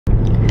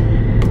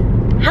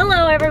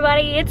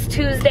everybody, it's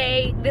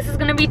Tuesday. This is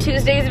gonna be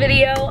Tuesday's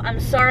video. I'm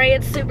sorry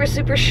it's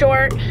super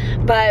short,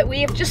 but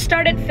we have just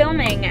started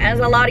filming.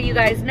 As a lot of you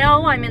guys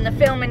know, I'm in the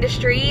film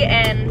industry,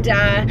 and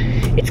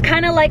it's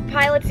kind of like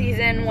pilot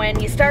season. When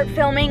you start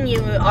filming,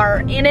 you are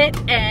in it,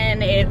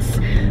 and it's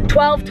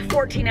 12 to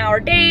 14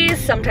 hour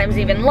days, sometimes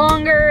even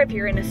longer if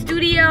you're in a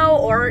studio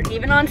or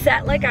even on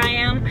set like I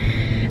am.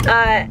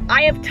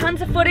 I have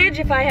tons of footage.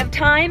 If I have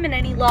time and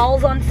any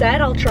lulls on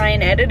set, I'll try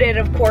and edit it,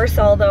 of course,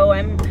 although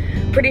I'm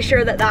pretty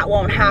sure that that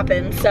won't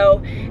happen. So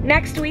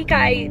next week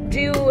I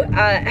do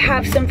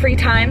have some free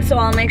time, so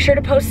I'll make sure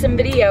to post some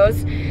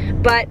videos.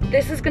 But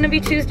this is gonna be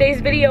Tuesday's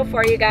video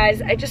for you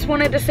guys. I just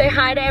wanted to say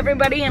hi to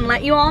everybody and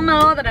let you all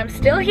know that I'm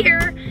still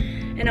here,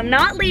 and I'm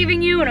not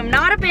leaving you, and I'm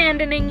not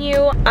abandoning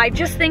you. I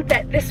just think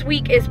that this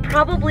week is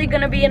probably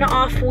gonna be an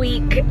off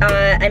week.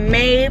 I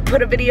may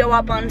put a video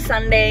up on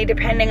Sunday,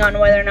 depending on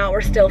whether or not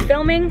we're still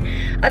filming.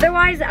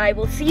 Otherwise, I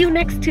will see you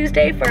next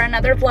Tuesday for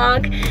another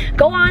vlog.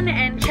 Go on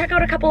and check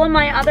out a couple of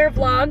my other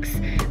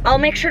vlogs. I'll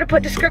make sure to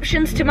put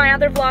descriptions to my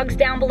other vlogs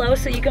down below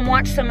so you can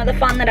watch some of the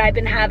fun that I've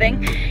been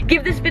having.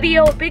 Give this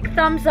video a big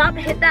thumbs up,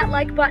 hit that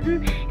like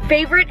button,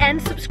 favorite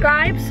and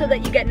subscribe so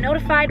that you get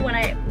notified when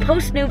I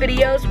post new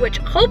videos, which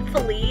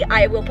hopefully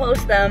I will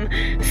post them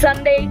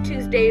Sunday,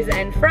 Tuesdays,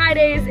 and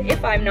Fridays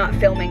if I'm not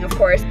filming, of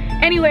course.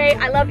 Anyway,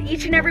 I love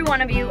each and every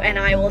one of you, and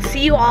I will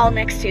see you all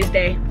next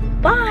Tuesday.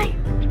 Bye!